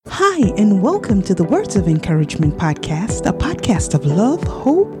Hi, and welcome to the Words of Encouragement podcast, a podcast of love,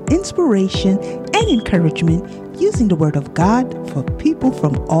 hope, inspiration, and encouragement using the Word of God for people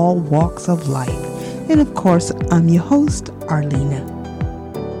from all walks of life. And of course, I'm your host, Arlena.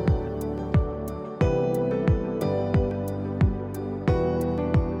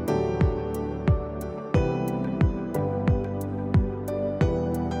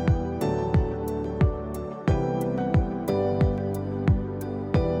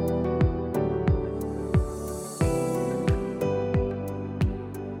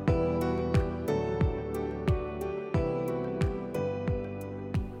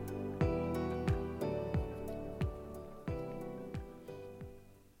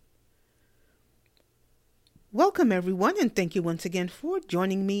 Welcome, everyone, and thank you once again for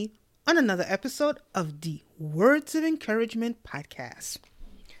joining me on another episode of the Words of Encouragement podcast.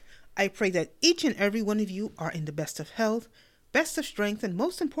 I pray that each and every one of you are in the best of health, best of strength, and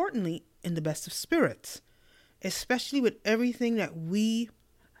most importantly, in the best of spirits, especially with everything that we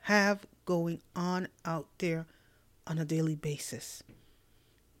have going on out there on a daily basis.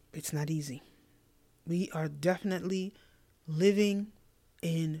 It's not easy. We are definitely living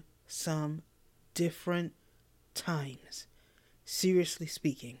in some different times, seriously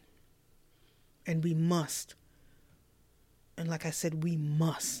speaking. And we must, and like I said, we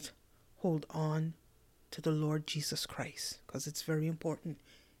must hold on to the Lord Jesus Christ, because it's very important.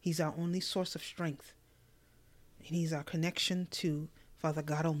 He's our only source of strength. And He's our connection to Father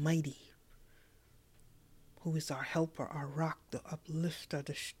God Almighty, who is our helper, our rock, the uplifter,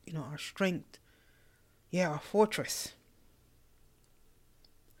 our strength. Our fortress.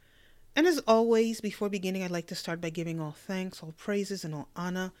 And as always, before beginning, I'd like to start by giving all thanks, all praises, and all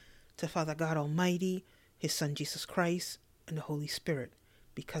honor to Father God Almighty, His Son Jesus Christ, and the Holy Spirit.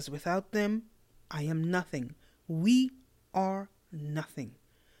 Because without them, I am nothing. We are nothing.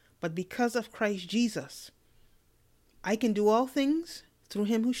 But because of Christ Jesus, I can do all things through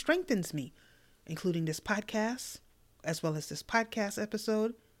Him who strengthens me, including this podcast, as well as this podcast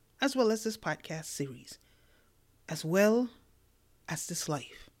episode, as well as this podcast series, as well as this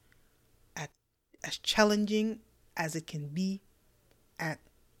life. As challenging as it can be at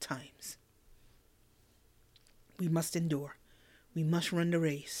times. We must endure. We must run the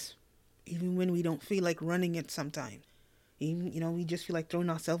race. Even when we don't feel like running it sometimes. Even, we just feel like throwing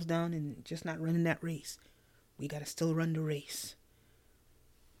ourselves down and just not running that race. We got to still run the race.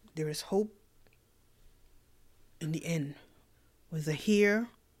 There is hope in the end, whether here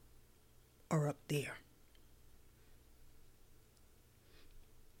or up there.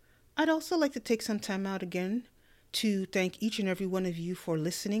 I'd also like to take some time out again to thank each and every one of you for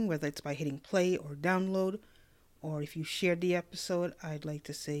listening, whether it's by hitting play or download, or if you shared the episode, I'd like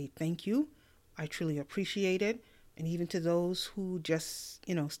to say thank you. I truly appreciate it. And even to those who just,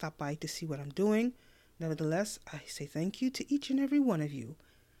 stop by to see what I'm doing, nevertheless, I say thank you to each and every one of you.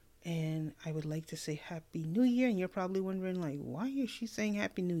 And I would like to say Happy New Year. And you're probably wondering, why is she saying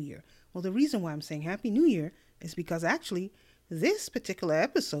Happy New Year? Well, the reason why I'm saying Happy New Year is because actually this particular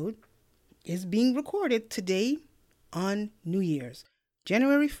episode is being recorded today on New Year's,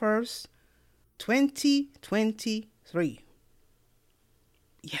 January 1st, 2023.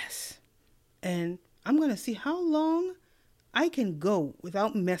 Yes. And I'm going to see how long I can go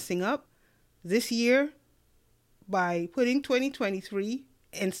without messing up this year by putting 2023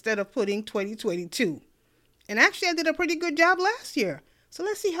 instead of putting 2022. And actually, I did a pretty good job last year. So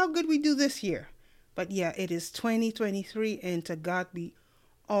let's see how good we do this year. But it is 2023, and to God be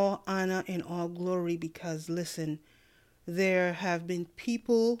all honor and all glory, because listen, there have been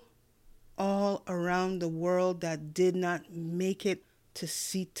people all around the world that did not make it to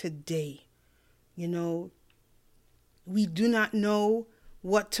see today. We do not know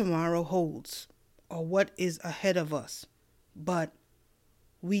what tomorrow holds or what is ahead of us, but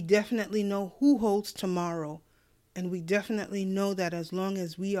we definitely know who holds tomorrow. And we definitely know that as long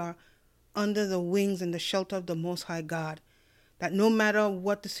as we are under the wings and the shelter of the Most High God, that no matter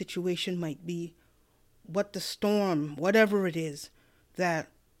what the situation might be, what the storm, whatever it is, that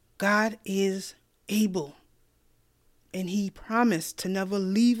God is able. And He promised to never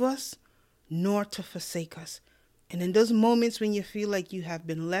leave us nor to forsake us. And in those moments when you feel like you have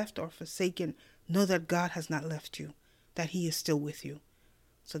been left or forsaken, know that God has not left you, that He is still with you.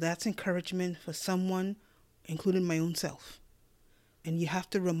 So that's encouragement for someone, including my own self. And you have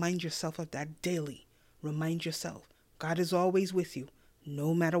to remind yourself of that daily. Remind yourself, God is always with you,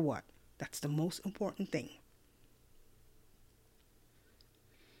 no matter what. That's the most important thing.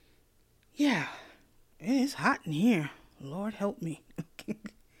 It's hot in here. Lord help me.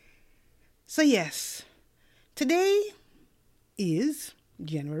 So yes, today is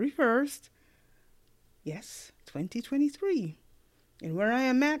January 1st. Yes, 2023. And where I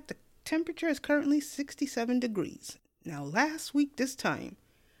am at, the temperature is currently 67 degrees. Now, last week this time,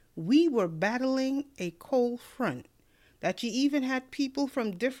 we were battling a cold front that you even had people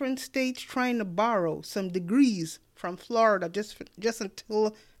from different states trying to borrow some degrees from Florida just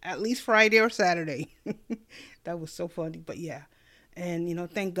until at least Friday or Saturday. That was so funny, but yeah. And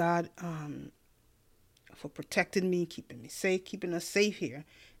thank God for protecting me, keeping me safe, keeping us safe here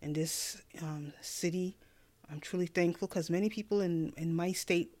in this city. I'm truly thankful because many people in my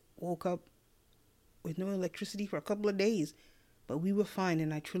state woke up with no electricity for a couple of days, but we were fine,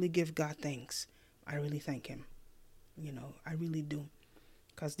 and I truly give God thanks. I really thank him. I really do.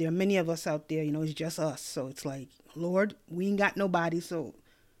 Because there are many of us out there, it's just us. So it's like, Lord, we ain't got nobody, so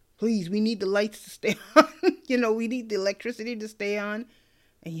please, we need the lights to stay on. We need the electricity to stay on.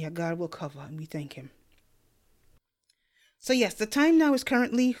 And yeah, God will cover, and we thank him. So yes, the time now is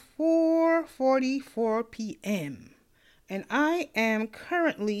currently 4:44 p.m. And I am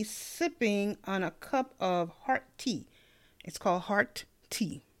currently sipping on a cup of heart tea. It's called heart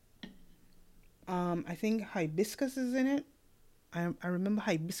tea. I think hibiscus is in it. I remember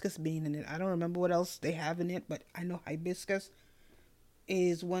hibiscus being in it. I don't remember what else they have in it, but I know hibiscus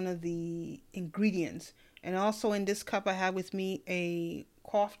is one of the ingredients. And also in this cup I have with me a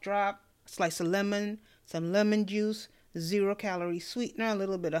cough drop, slice of lemon, some lemon juice, 0-calorie sweetener, a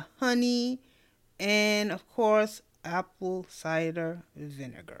little bit of honey, and of course, apple cider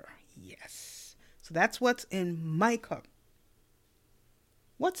vinegar. Yes. So that's what's in my cup.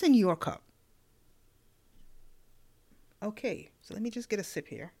 What's in your cup? Okay, so let me just get a sip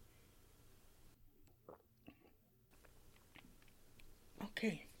here.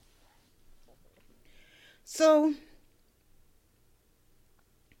 Okay. So,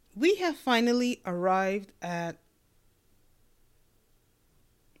 we have finally arrived at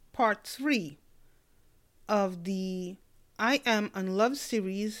part 3 of the I Am Unloved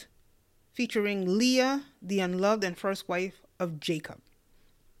series featuring Leah, the unloved and first wife of Jacob.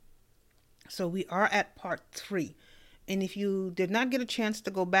 So we are at part 3. And if you did not get a chance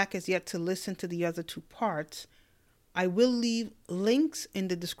to go back as yet to listen to the other 2 parts, I will leave links in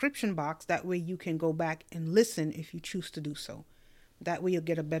the description box. That way you can go back and listen if you choose to do so. That way you'll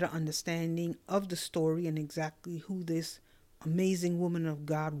get a better understanding of the story and exactly who this amazing woman of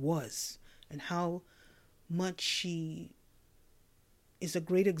God was and how much she is a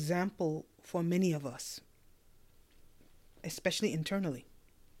great example for many of us, especially internally.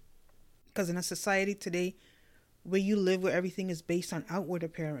 Because in a society today where you live, where everything is based on outward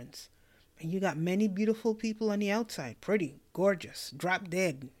appearance, and you got many beautiful people on the outside, pretty, gorgeous, drop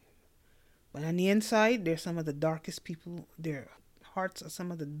dead. But on the inside, they're some of the darkest people. Their hearts are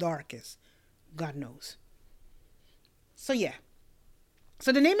some of the darkest. God knows. So yeah.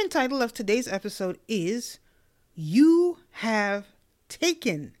 So the name and title of today's episode is You Have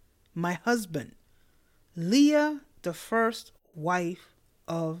Taken My Husband, Leah, the first wife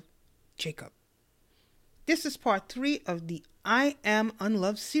of Jacob. This is part 3 of the I Am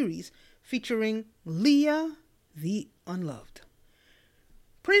Unloved series featuring Leah, the unloved.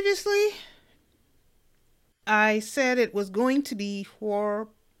 Previously, I said it was going to be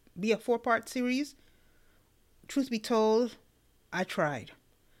a 4-part series. Truth be told, I tried.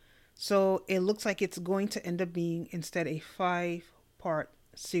 So it looks like it's going to end up being instead a 5-part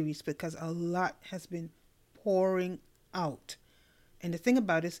series because a lot has been pouring out. And the thing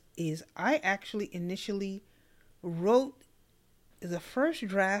about this is I actually initially wrote the first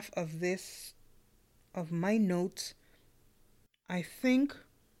draft of my notes, I think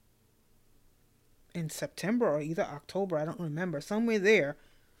in September or either October. I don't remember. Somewhere there.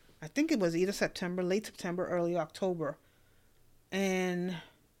 I think it was either September, late September, early October. And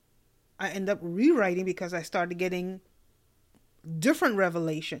I end up rewriting because I started getting different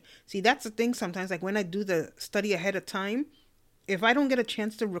revelation. See, that's the thing sometimes, like when I do the study ahead of time, if I don't get a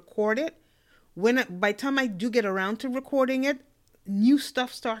chance to record it, by the time I do get around to recording it, new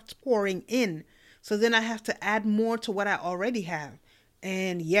stuff starts pouring in. So then I have to add more to what I already have.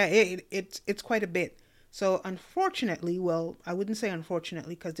 And yeah, it's quite a bit. So unfortunately, well, I wouldn't say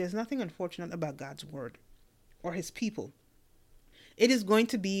unfortunately, because there's nothing unfortunate about God's word or his people. It is going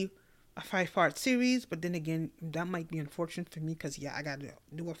to be a 5-part series, but then again, that might be unfortunate for me because yeah, I got to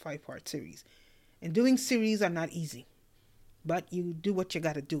do a 5-part series. And doing series are not easy, but you do what you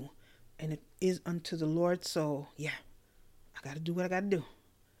got to do. And it is unto the Lord. So yeah, I got to do what I got to do.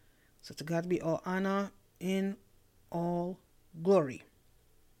 So to God be all honor and all glory.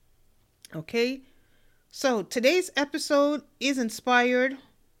 Okay. So today's episode is inspired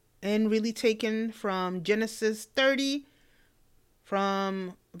and really taken from Genesis 30,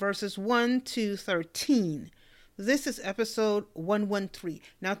 from verses 1 to 13. This is episode 113.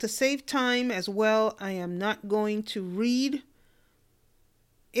 Now, to save time as well, I am not going to read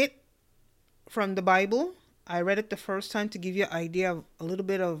it from the Bible. I read it the first time to give you an idea of a little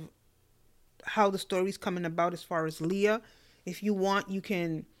bit of how the story's coming about as far as Leah. If you want, you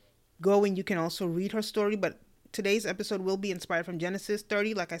can go and you can also read her story, but today's episode will be inspired from Genesis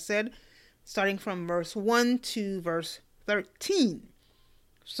 30, like I said, starting from verse 1 to verse 13.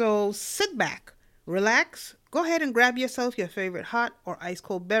 So sit back, relax, go ahead and grab yourself your favorite hot or ice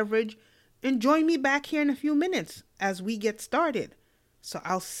cold beverage and join me back here in a few minutes as we get started. So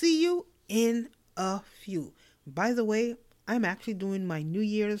I'll see you in a few. By the way, I'm actually doing my New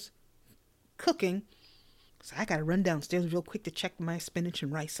Year's cooking, so I gotta run downstairs real quick to check my spinach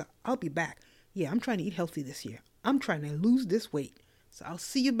and rice. So I'll be back. Yeah, I'm trying to eat healthy this year. I'm trying to lose this weight. So I'll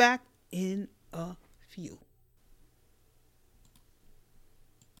see you back in a few.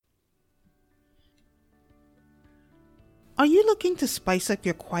 Are you looking to spice up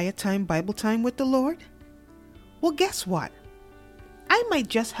your quiet time Bible time with the Lord? Well, guess what? I might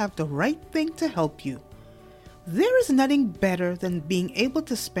just have the right thing to help you. There is nothing better than being able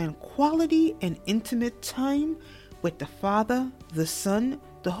to spend quality and intimate time with the Father, the Son,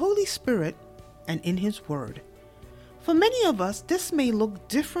 the Holy Spirit, and in His Word. For many of us, this may look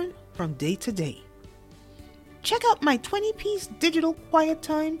different from day to day. Check out my 20-piece digital quiet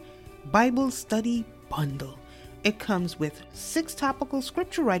time Bible study bundle. It comes with 6 topical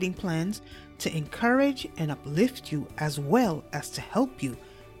scripture writing plans to encourage and uplift you, as well as to help you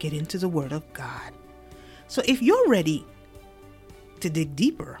get into the Word of God. So if you're ready to dig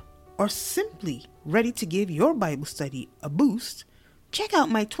deeper or simply ready to give your Bible study a boost, check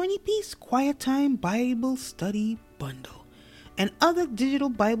out my 20-piece Quiet Time Bible Study Bundle and other digital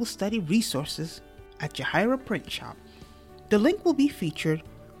Bible study resources at your Hira print shop. The link will be featured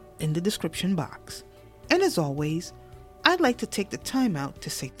in the description box. And as always, I'd like to take the time out to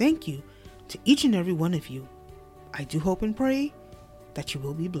say thank you to each and every one of you. I do hope and pray that you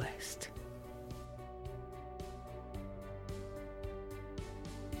will be blessed.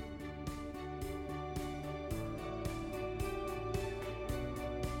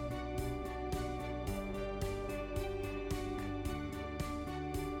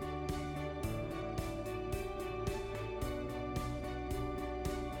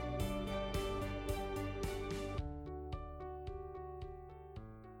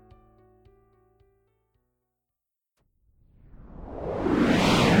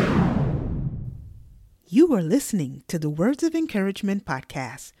 You are listening to the Words of Encouragement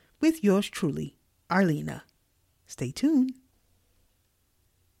podcast with yours truly, Arlena. Stay tuned.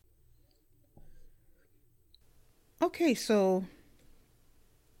 Okay, so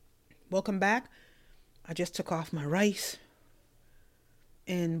welcome back. I just took off my rice.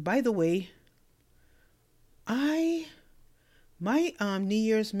 And by the way, my New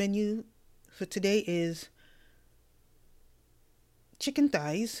Year's menu for today is chicken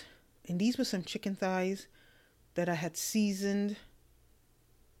thighs. And these were some chicken thighs that I had seasoned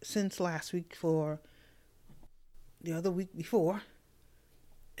since last week for the other week before.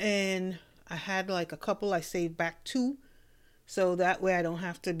 And I had like a couple I saved back too. So that way I don't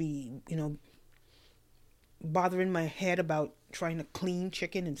have to be, bothering my head about trying to clean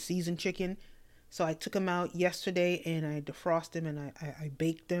chicken and season chicken. So I took them out yesterday and I defrosted them and I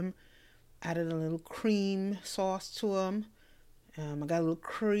baked them. Added a little cream sauce to them. I got a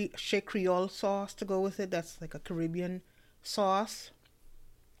little Chez Creole sauce to go with it. That's like a Caribbean sauce.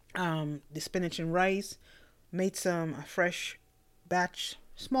 The spinach and rice. Made a fresh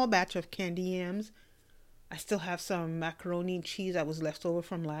small batch of candy yams. I still have some macaroni and cheese that was left over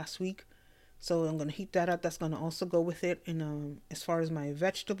from last week. So I'm going to heat that up. That's going to also go with it. And as far as my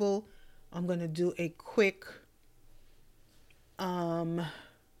vegetable, I'm going to do a quick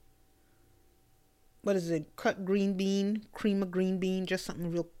cut green bean, cream of green bean, just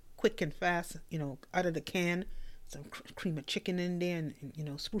something real quick and fast, out of the can. Some cream of chicken in there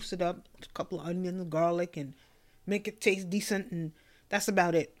and spruce it up, a couple of onions, garlic, and make it taste decent. And that's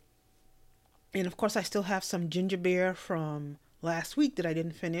about it. And of course, I still have some ginger beer from last week that I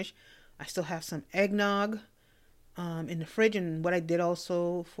didn't finish. I still have some eggnog in the fridge. And what I did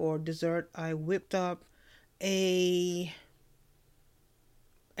also for dessert, I whipped up a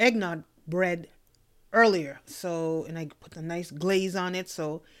eggnog bread earlier, and I put a nice glaze on it,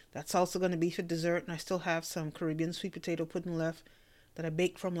 so that's also going to be for dessert. And I still have some Caribbean sweet potato pudding left that I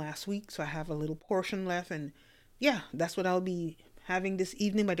baked from last week, so I have a little portion left. And yeah, that's what I'll be having this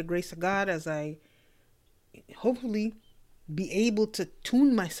evening by the grace of God, as I hopefully be able to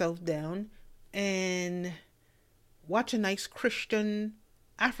tune myself down and watch a nice Christian,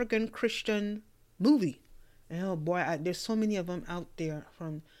 African Christian movie. And oh boy, there's so many of them out there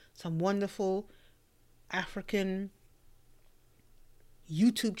from some wonderful African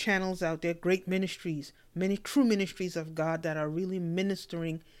YouTube channels out there, great ministries, many true ministries of God that are really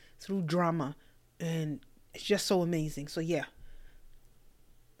ministering through drama. And it's just so amazing. So yeah,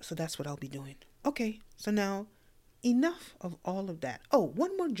 so that's what I'll be doing. Okay, so now enough of all of that. Oh,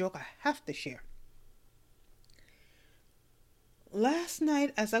 one more joke I have to share. Last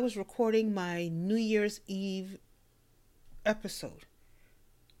night, as I was recording my New Year's Eve episode,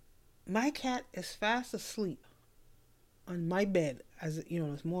 my cat is fast asleep on my bed. As you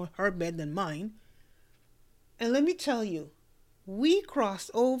know, it's more her bed than mine. And let me tell you, we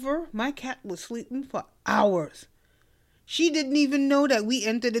crossed over. My cat was sleeping for hours. She didn't even know that we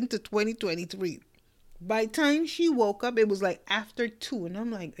entered into 2023. By the time she woke up, it was like after 2. And I'm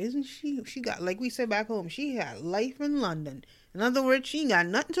like, isn't she got, like we said back home, she had life in London. In other words, she ain't got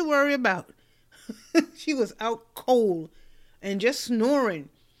nothing to worry about. She was out cold and just snoring.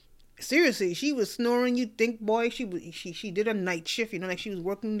 Seriously, she was snoring. You'd think, boy, she did a night shift, like she was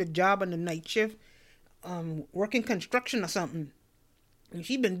working the job on the night shift, working construction or something. And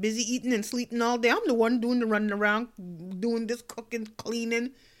she been busy eating and sleeping all day. I'm the one doing the running around, doing this cooking,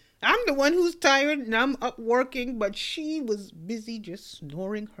 cleaning. I'm the one who's tired and I'm up working, but she was busy just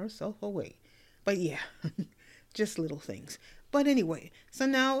snoring herself away. But yeah, just little things. But anyway, so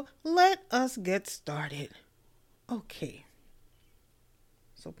now let us get started. Okay.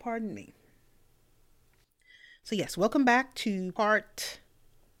 So pardon me. So yes, welcome back to part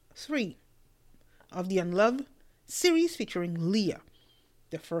 3 of the Unloved series featuring Leah,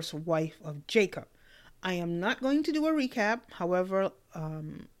 the first wife of Jacob. I am not going to do a recap. However,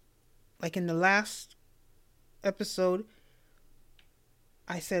 like in the last episode,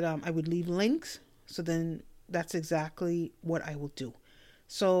 I said I would leave links. So then that's exactly what I will do.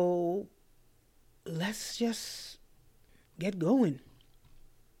 So let's just get going.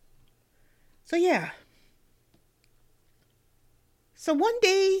 So yeah. So one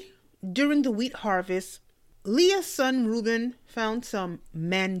day during the wheat harvest, Leah's son Reuben found some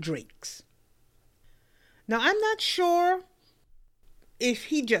mandrakes. Now I'm not sure if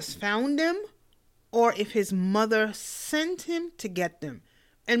he just found them or if his mother sent him to get them.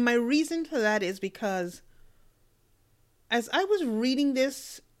 And my reason for that is because as I was reading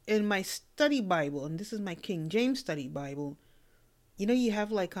this in my study Bible, and this is my King James study Bible, you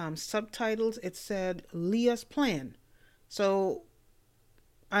have like subtitles. It said Leah's plan. So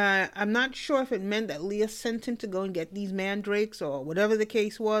I'm not sure if it meant that Leah sent him to go and get these mandrakes or whatever the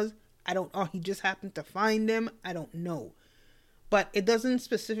case was. I don't know. He just happened to find them. I don't know. But it doesn't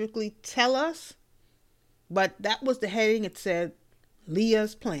specifically tell us. But that was the heading. It said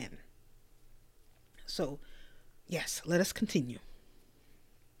Leah's plan. So, yes, let us continue.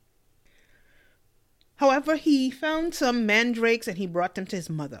 However, he found some mandrakes and he brought them to his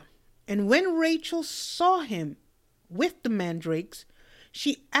mother. And when Rachel saw him with the mandrakes,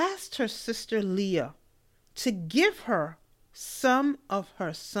 she asked her sister Leah to give her some of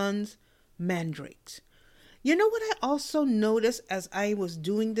her son's mandrakes. You know what I also noticed as I was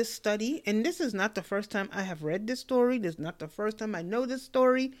doing this study? And this is not the first time I have read this story. This is not the first time I know this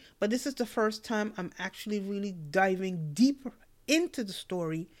story. But this is the first time I'm actually really diving deeper into the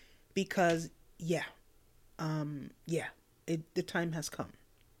story because, the time has come.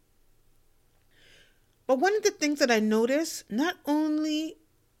 But one of the things that I noticed, not only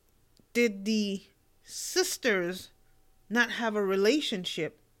did the sisters not have a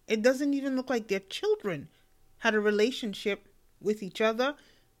relationship, it doesn't even look like their children had a relationship with each other.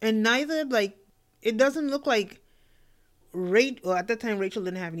 And neither, it doesn't look like Rachel, at that time Rachel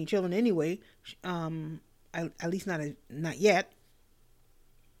didn't have any children anyway, at least not yet.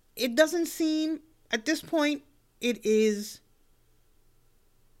 It doesn't seem, at this point, it is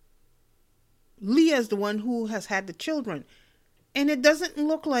Leah is the one who has had the children. And it doesn't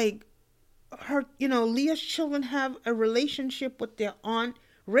look like her, Leah's children have a relationship with their aunt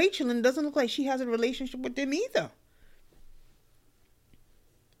Rachel, and it doesn't look like she has a relationship with them either.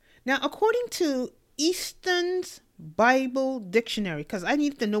 Now, according to Easton's Bible Dictionary, because I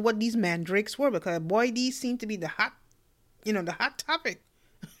needed to know what these mandrakes were, because boy, these seem to be the hot topic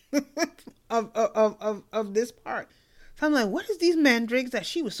of this part. So I'm like, what is these mandrakes that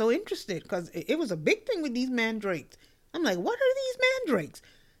she was so interested? Because it was a big thing with these mandrakes. I'm like, what are these mandrakes?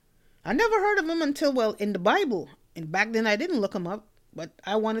 I never heard of them until, in the Bible. And back then I didn't look them up. But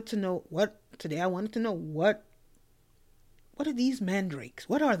I wanted to know what are these mandrakes?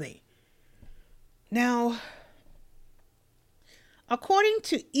 What are they? Now, According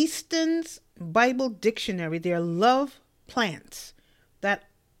to Easton's Bible Dictionary, they are love plants that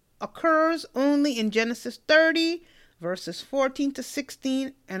occurs only in Genesis 30, verses 14 to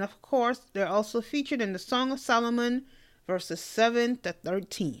 16, and of course, they're also featured in the Song of Solomon, verses 7 to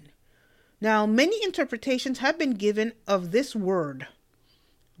 13. Now, many interpretations have been given of this word,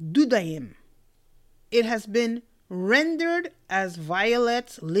 dudaim. It has been rendered as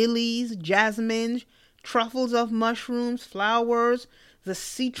violets, lilies, jasmine, truffles of mushrooms, flowers, the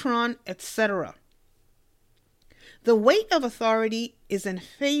citron, etc. The weight of authority is in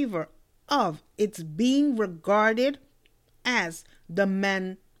favor of its being regarded as the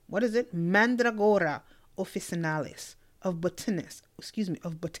mandragora officinalis of botanis.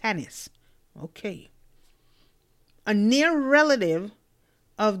 Okay. A near relative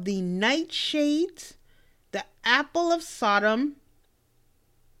of the nightshades, the apple of Sodom,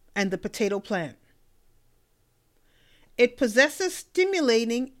 and the potato plant. It possesses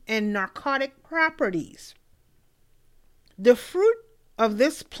stimulating and narcotic properties. The fruit of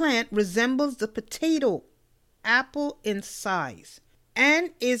this plant resembles the potato apple in size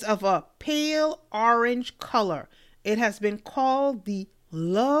and is of a pale orange color. It has been called the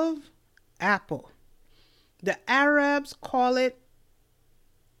love apple. The Arabs call it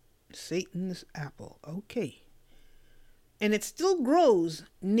Satan's apple. Okay. And it still grows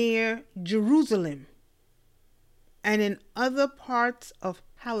near Jerusalem and in other parts of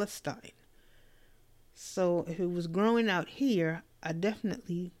Palestine. So if it was growing out here, I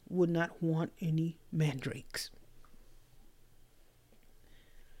definitely would not want any mandrakes.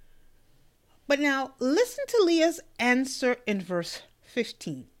 But now listen to Leah's answer in verse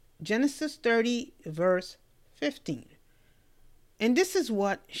 15. Genesis 30, verse 15. And this is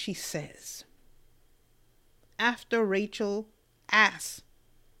what she says. After Rachel asks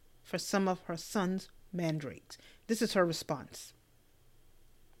for some of her son's mandrakes, this is her response.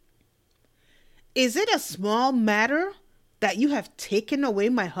 Is it a small matter that you have taken away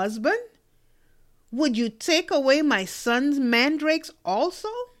my husband? Would you take away my son's mandrakes also?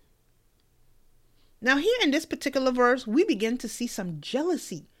 Now here in this particular verse, we begin to see some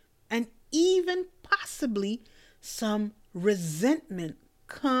jealousy and even possibly some resentment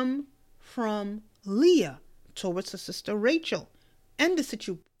come from Leah towards her sister Rachel and the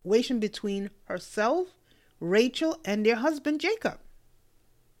situation between herself, Rachel, and their husband Jacob.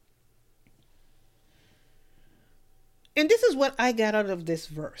 And this is what I got out of this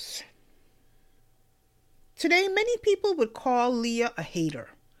verse. Today, many people would call Leah a hater,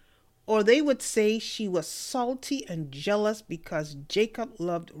 or they would say she was salty and jealous because Jacob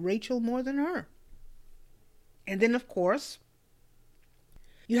loved Rachel more than her. And then, of course,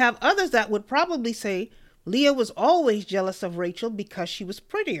 you have others that would probably say Leah was always jealous of Rachel because she was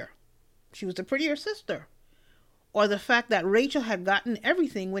prettier. She was the prettier sister. Or the fact that Rachel had gotten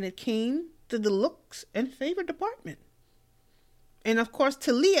everything when it came to the looks and favor department. And of course,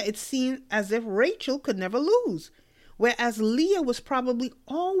 to Leah, it seemed as if Rachel could never lose, whereas Leah was probably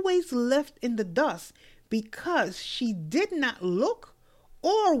always left in the dust because she did not look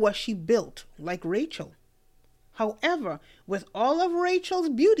or was she built like Rachel. However, with all of Rachel's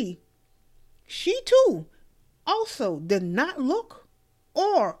beauty, she too also did not look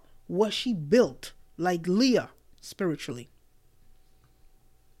or was she built like Leah spiritually.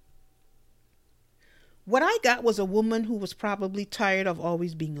 What I got was a woman who was probably tired of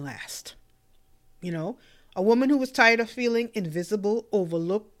always being last. You know, a woman who was tired of feeling invisible,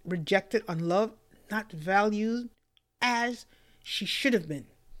 overlooked, rejected, unloved, not valued as she should have been.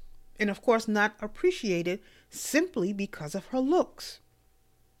 And of course, not appreciated simply because of her looks.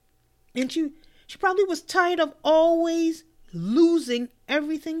 And she probably was tired of always losing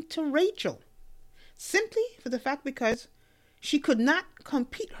everything to Rachel. Simply for the fact because she could not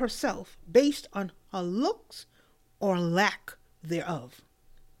compete herself based on her looks or lack thereof.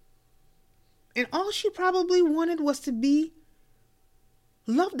 And all she probably wanted was to be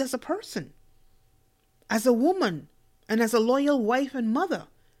loved as a person, as a woman, and as a loyal wife and mother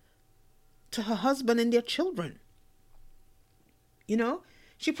to her husband and their children. You know,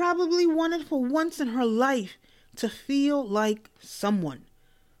 she probably wanted for once in her life to feel like someone,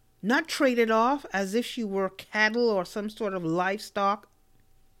 not traded off as if she were cattle or some sort of livestock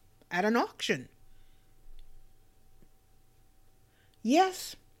at an auction.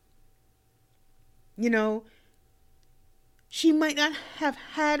 Yes, you know, she might not have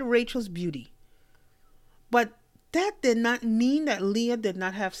had Rachel's beauty, but that did not mean that Leah did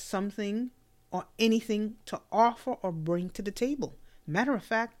not have something or anything to offer or bring to the table. Matter of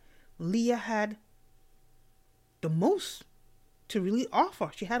fact, Leah had the most to really offer.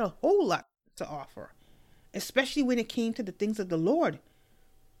 She had a whole lot to offer. especially when it came to the things of the Lord,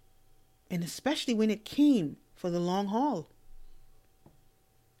 and especially when it came for the long haul.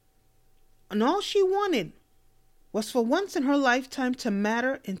 And all she wanted was for once in her lifetime to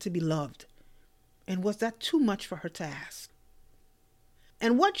matter and to be loved. And was that too much for her to ask?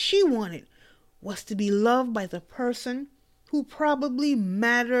 And what she wanted was to be loved by the person who probably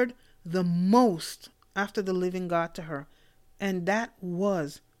mattered the most after the living God to her. And that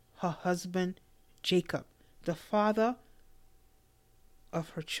was her husband, Jacob, the father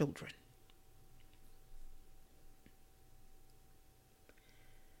of her children.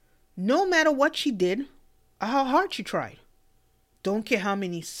 No matter what she did or how hard she tried, don't care how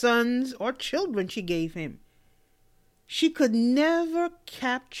many sons or children she gave him, she could never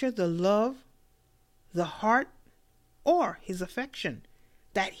capture the love, the heart, or his affection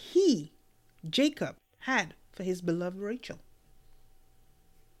that he, Jacob, had for his beloved Rachel.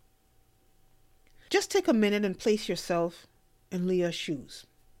 Just take a minute and place yourself in Leah's shoes.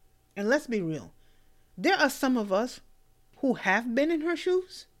 And let's be real. There are some of us who have been in her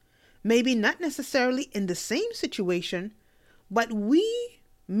shoes. Maybe not necessarily in the same situation, but we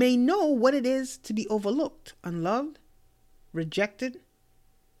may know what it is to be overlooked, unloved, rejected,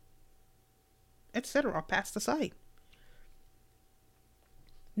 etc., or passed aside.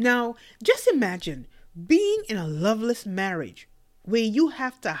 Now, just imagine being in a loveless marriage where you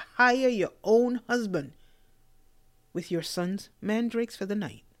have to hire your own husband with your son's mandrakes for the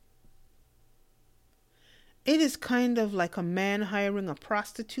night. It is kind of like a man hiring a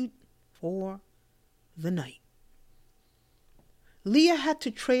prostitute for the night. Leah had to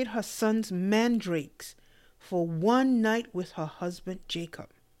trade her son's mandrakes for one night with her husband Jacob.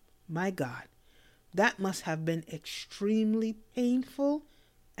 My God, that must have been extremely painful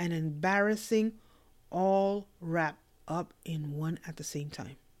and embarrassing, all wrapped up in one at the same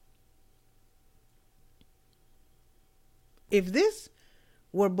time. If this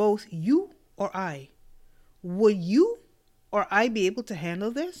were both you or I, would you or I be able to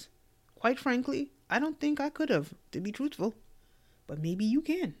handle this? Quite frankly, I don't think I could have, to be truthful. But maybe you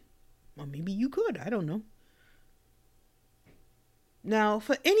can. Or maybe you could. I don't know. Now,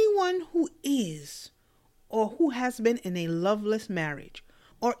 for anyone who is or who has been in a loveless marriage,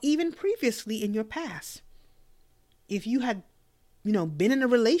 or even previously in your past, if you had, been in a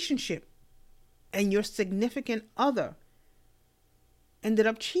relationship and your significant other ended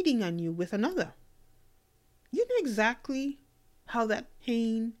up cheating on you with another, you know exactly how that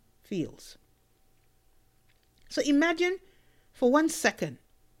pain feels. So imagine for 1 second,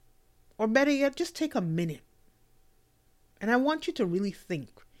 or better yet, just take a minute. And I want you to really think.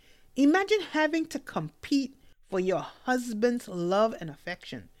 Imagine having to compete for your husband's love and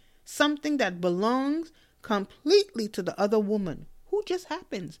affection, something that belongs completely to the other woman who just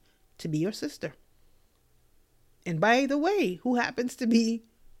happens to be your sister. And by the way, who happens to be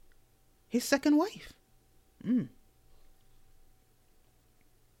his second wife.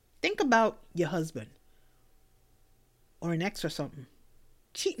 Think about your husband or an ex or something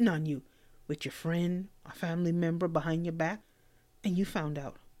cheating on you with your friend or family member behind your back, and you found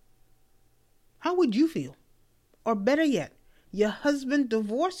out. How would you feel? Or better yet, your husband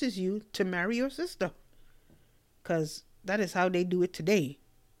divorces you to marry your sister. Because that is how they do it today.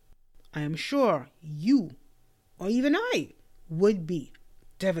 I am sure you, or even I, would be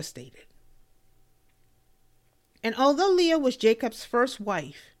devastated. And although Leah was Jacob's first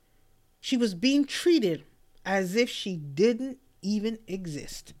wife, she was being treated as if she didn't even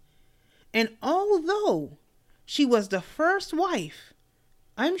exist. And although she was the first wife,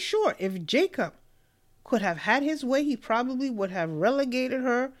 I'm sure if Jacob could have had his way, he probably would have relegated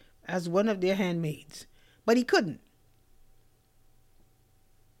her as one of their handmaids. But he couldn't.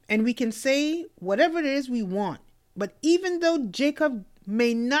 And we can say whatever it is we want. But even though Jacob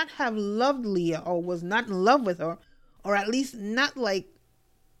may not have loved Leah or was not in love with her, or at least not like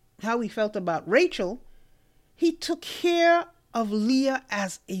how he felt about Rachel, he took care of Leah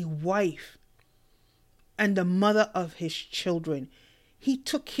as a wife and the mother of his children. He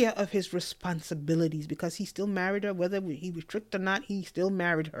took care of his responsibilities because he still married her. Whether he was tricked or not, he still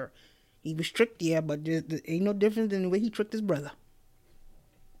married her. He was tricked, yeah, but there ain't no difference than the way he tricked his brother.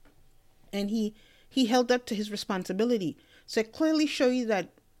 And he held up to his responsibility. So it clearly shows you that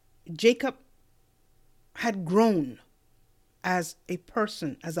Jacob had grown as a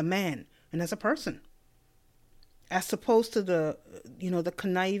person, as a man, and as a person. As opposed to the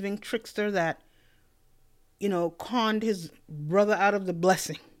conniving trickster that, conned his brother out of the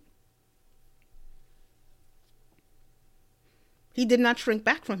blessing. He did not shrink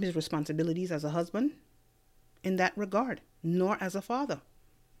back from his responsibilities as a husband in that regard, nor as a father.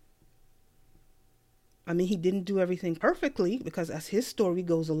 I mean, he didn't do everything perfectly because as his story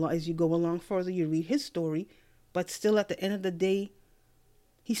goes along, as you go along further, you read his story. But still, at the end of the day,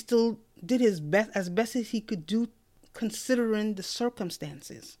 he still did his best, as best as he could do, considering the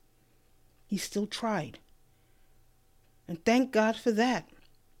circumstances. He still tried. And thank God for that.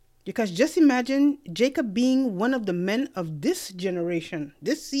 Because just imagine Jacob being one of the men of this generation,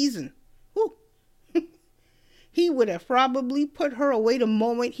 this season. Whew. He would have probably put her away the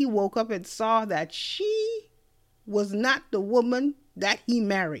moment he woke up and saw that she was not the woman that he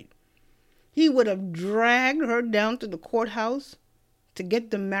married. He would have dragged her down to the courthouse to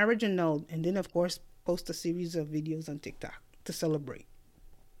get the marriage annulled. And then, of course, post a series of videos on TikTok to celebrate.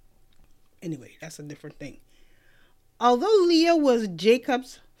 Anyway, that's a different thing. Although Leah was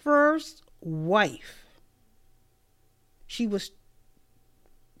Jacob's first wife, she was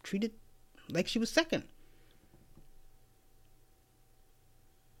treated like she was second.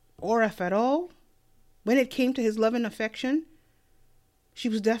 Or if at all, when it came to his love and affection, she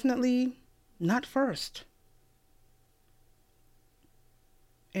was definitely not first.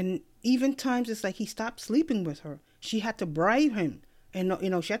 And even times it's like he stopped sleeping with her. She had to bribe him. And,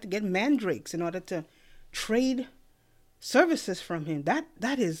 she had to get mandrakes in order to trade services from him.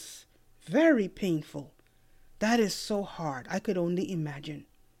 That is very painful. That is so hard. I could only imagine.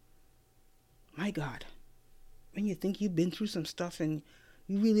 My God. When you think you've been through some stuff and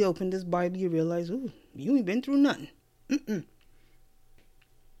you really open this Bible, you realize, ooh, you ain't been through nothing.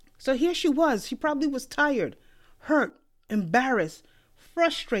 So here she was. She probably was tired, hurt, embarrassed,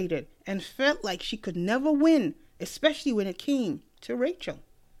 frustrated, and felt like she could never win, especially when it came to Rachel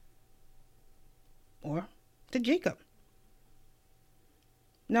or to Jacob.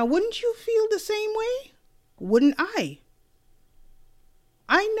 Now, wouldn't you feel the same way? Wouldn't I?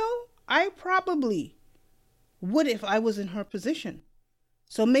 I know I probably would if I was in her position.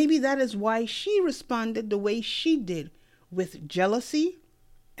 So maybe that is why she responded the way she did, with jealousy,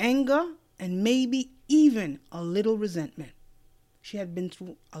 anger, and maybe even a little resentment. She had been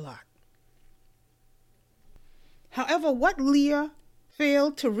through a lot. However, what Leah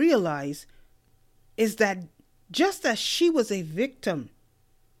failed to realize is that just as she was a victim,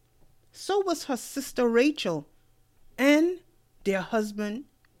 so was her sister Rachel and their husband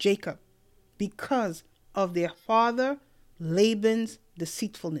Jacob, because of their father Laban's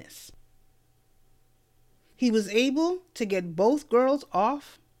deceitfulness. He was able to get both girls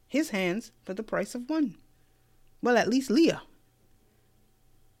off his hands for the price of one. Well, at least Leah.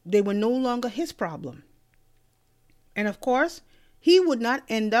 They were no longer his problem. And of course, he would not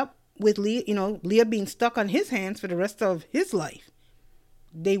end up with Leah, Leah being stuck on his hands for the rest of his life.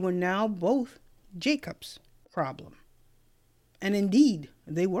 They were now both Jacob's problem. And indeed,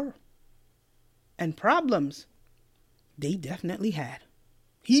 they were. And problems, they definitely had.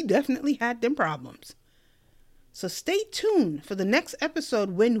 He definitely had them problems. So stay tuned for the next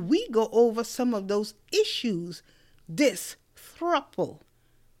episode when we go over some of those issues this throuple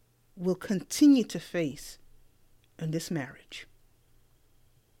will continue to face in this marriage.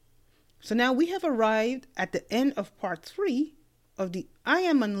 So now we have arrived at the end of part 3 of the I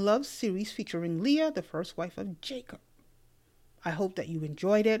Am Unloved series featuring Leah, the first wife of Jacob. I hope that you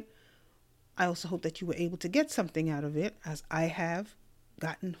enjoyed it. I also hope that you were able to get something out of it, as I have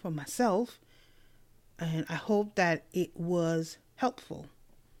gotten for myself. And I hope that it was helpful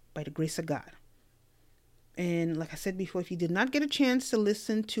by the grace of God. And like I said before, if you did not get a chance to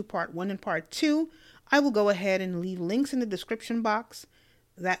listen to part 1 and part 2, I will go ahead and leave links in the description box.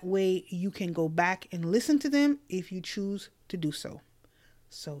 That way you can go back and listen to them if you choose to do so.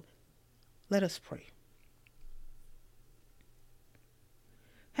 So let us pray.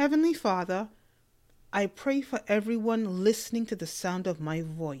 Heavenly Father, I pray for everyone listening to the sound of my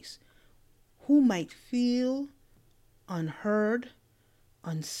voice who might feel unheard,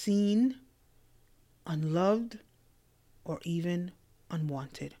 unseen, unloved, or even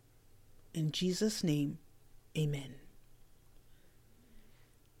unwanted. In Jesus' name, amen.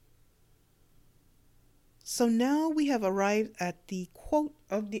 So now we have arrived at the quote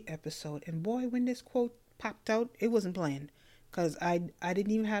of the episode. And boy, when this quote popped out, it wasn't planned, because I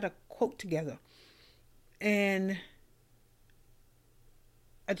didn't even have a quote together. And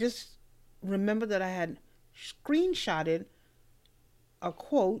I just remember that I had screenshotted a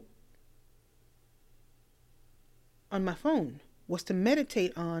quote on my phone, was to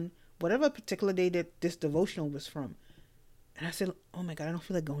meditate on whatever particular day that this devotional was from. And I said, oh my God, I don't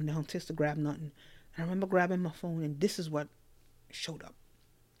feel like going downstairs to grab nothing. And I remember grabbing my phone, and this is what showed up.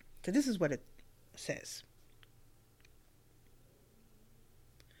 So this is what it says.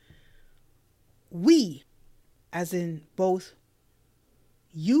 We, as in both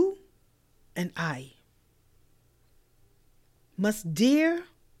you and I, must dare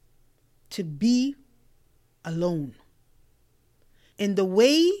to be alone. In the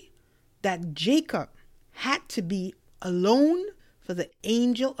way that Jacob had to be alone for the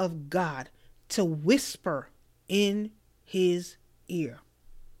angel of God to whisper in his ear.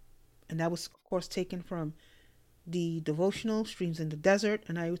 And that was, of course, taken from the devotional Streams in the Desert,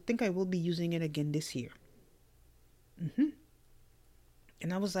 and I think I will be using it again this year.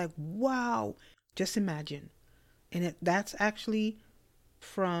 And I was like, wow, just imagine. And that's actually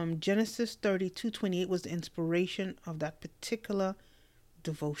from Genesis 32:28 was the inspiration of that particular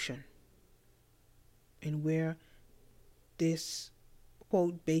devotion, and where this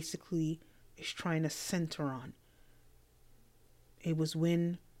quote basically is trying to center on. It was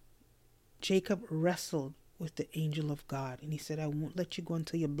when Jacob wrestled with the angel of God, and he said, I won't let you go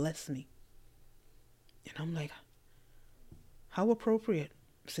until you bless me. And I'm like, how appropriate,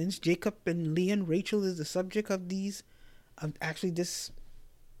 since Jacob and Leah and Rachel is the subject of this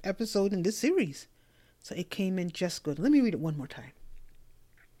episode in this series. So it came in just good. Let me read it one more time.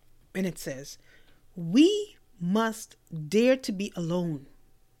 And it says, we must dare to be alone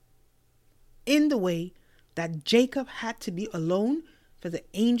in the way that Jacob had to be alone for the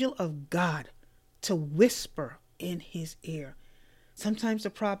angel of God to whisper in his ear. Sometimes the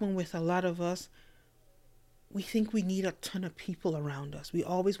problem with a lot of us, we think we need a ton of people around us. We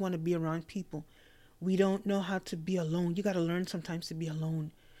always want to be around people. We don't know how to be alone. You got to learn sometimes to be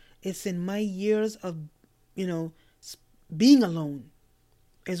alone. It's in my years of, being alone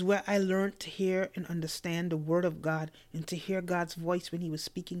is where I learned to hear and understand the word of God and to hear God's voice when he was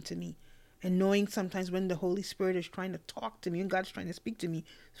speaking to me. And knowing sometimes when the Holy Spirit is trying to talk to me and God's trying to speak to me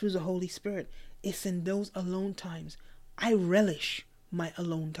through the Holy Spirit. It's in those alone times. I relish my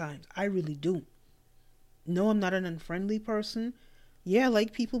alone times. I really do. No, I'm not an unfriendly person. Yeah, I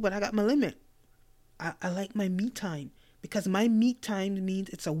like people, but I got my limit. I like my me time, because my me time means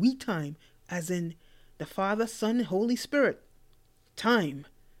it's a we time, as in the Father, Son, and Holy Spirit time.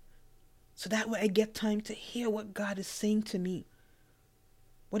 So that way I get time to hear what God is saying to me,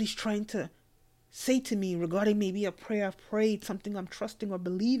 what he's trying to say to me regarding maybe a prayer I've prayed, something I'm trusting or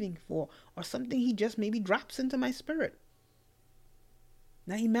believing for, or something he just maybe drops into my spirit.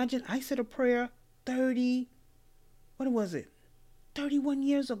 Now imagine I said a prayer 31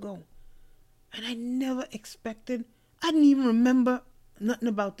 years ago. And I never expected, I didn't even remember nothing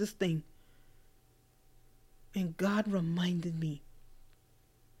about this thing. And God reminded me.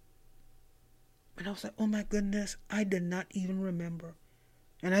 And I was like, oh my goodness, I did not even remember.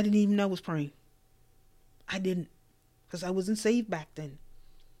 And I didn't even know I was praying. I didn't, because I wasn't saved back then.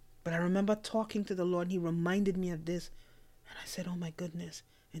 But I remember talking to the Lord, and he reminded me of this. And I said, oh my goodness.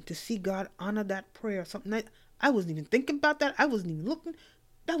 And to see God honor that prayer, something I wasn't even thinking about that. I wasn't even looking.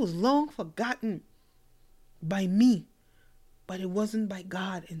 That was long forgotten by me. But it wasn't by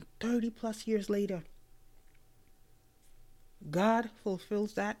God. And 30 plus years later, God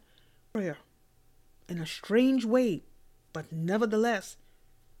fulfills that prayer in a strange way. But nevertheless,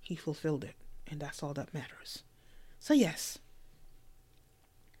 he fulfilled it. And that's all that matters. So yes.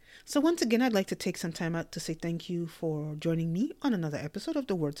 So once again, I'd like to take some time out to say thank you for joining me on another episode of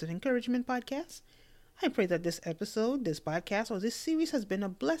the Words of Encouragement podcast. I pray that this episode, this podcast, or this series has been a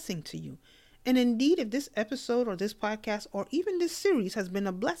blessing to you. And indeed, if this episode or this podcast or even this series has been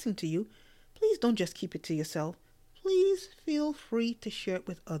a blessing to you, please don't just keep it to yourself. Please feel free to share it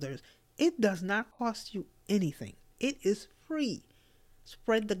with others. It does not cost you anything. It is free.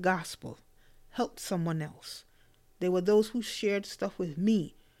 Spread the gospel. Help someone else. There were those who shared stuff with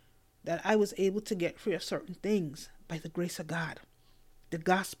me that I was able to get free of certain things by the grace of God. The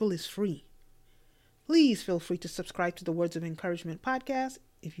gospel is free. Please feel free to subscribe to the Words of Encouragement podcast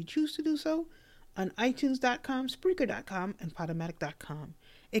if you choose to do so on iTunes.com, Spreaker.com, and Podomatic.com.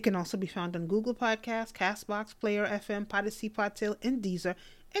 It can also be found on Google Podcasts, Castbox, Player FM, Podyssey, Podtail, and Deezer,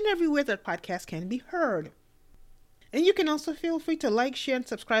 and everywhere that podcasts can be heard. And you can also feel free to like, share, and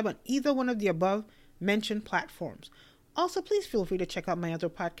subscribe on either one of the above mentioned platforms. Also, please feel free to check out my other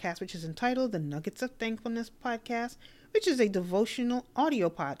podcast, which is entitled The Nuggets of Thankfulness Podcast, which is a devotional audio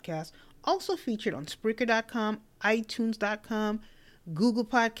podcast, also featured on Spreaker.com, iTunes.com, Google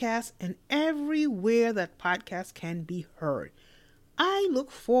Podcasts, and everywhere that podcasts can be heard. I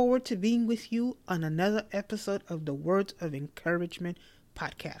look forward to being with you on another episode of the Words of Encouragement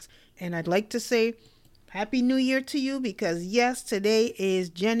podcast. And I'd like to say Happy New Year to you, because yes, today is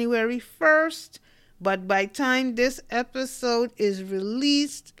January 1st. But by the time this episode is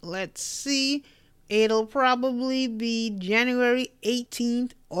released, let's see, it'll probably be January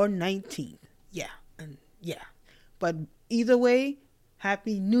 18th or 19th. Yeah. But either way,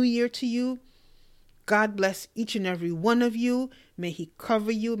 Happy New Year to you. God bless each and every one of you. May he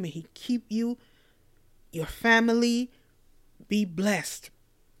cover you. May he keep you, your family. Be blessed.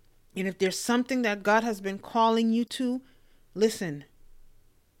 And if there's something that God has been calling you to, listen,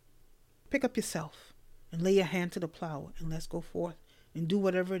 pick up yourself and lay your hand to the plow and let's go forth and do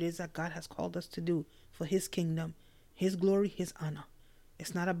whatever it is that God has called us to do for his kingdom, his glory, his honor.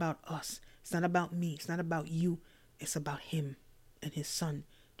 It's not about us. It's not about me. It's not about you. It's about him and his son,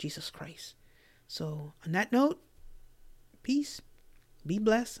 Jesus Christ. So on that note, peace. Be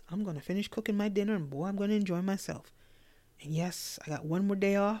blessed. I'm going to finish cooking my dinner and boy, I'm going to enjoy myself. And yes, I got one more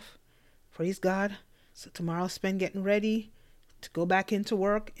day off. Praise God. So tomorrow I'll spend getting ready to go back into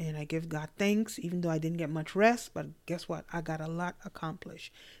work, and I give God thanks, even though I didn't get much rest. But guess what? I got a lot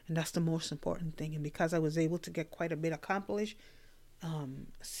accomplished, and that's the most important thing. And because I was able to get quite a bit accomplished,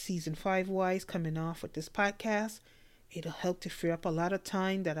 season 5 wise, coming off with this podcast, it'll help to free up a lot of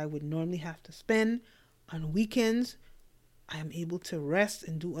time that I would normally have to spend on weekends. I am able to rest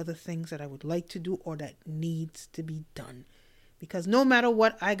and do other things that I would like to do or that needs to be done. Because no matter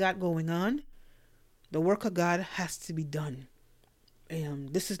what I got going on, the work of God has to be done.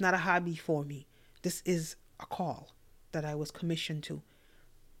 This is not a hobby for me. This is a call that I was commissioned to.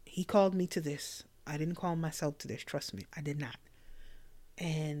 He called me to this. I didn't call myself to this. Trust me, I did not.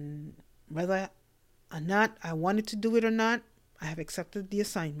 And whether or not I wanted to do it or not, I have accepted the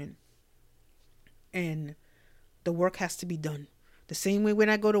assignment. And the work has to be done. The same way when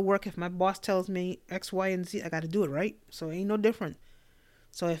I go to work, if my boss tells me X, Y, and Z, I got to do it, right? So it ain't no different.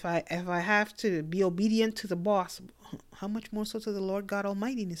 So if I have to be obedient to the boss, how much more so to the Lord God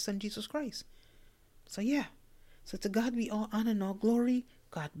Almighty and his son Jesus Christ? So yeah. So to God be all honor and all glory.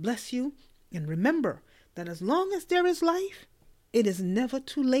 God bless you. And remember that as long as there is life, it is never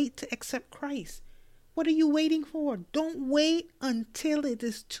too late to accept Christ. What are you waiting for? Don't wait until it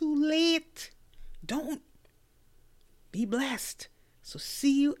is too late. Don't. Be blessed. So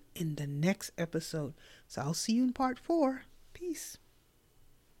see you in the next episode. So I'll see you in part 4. Peace.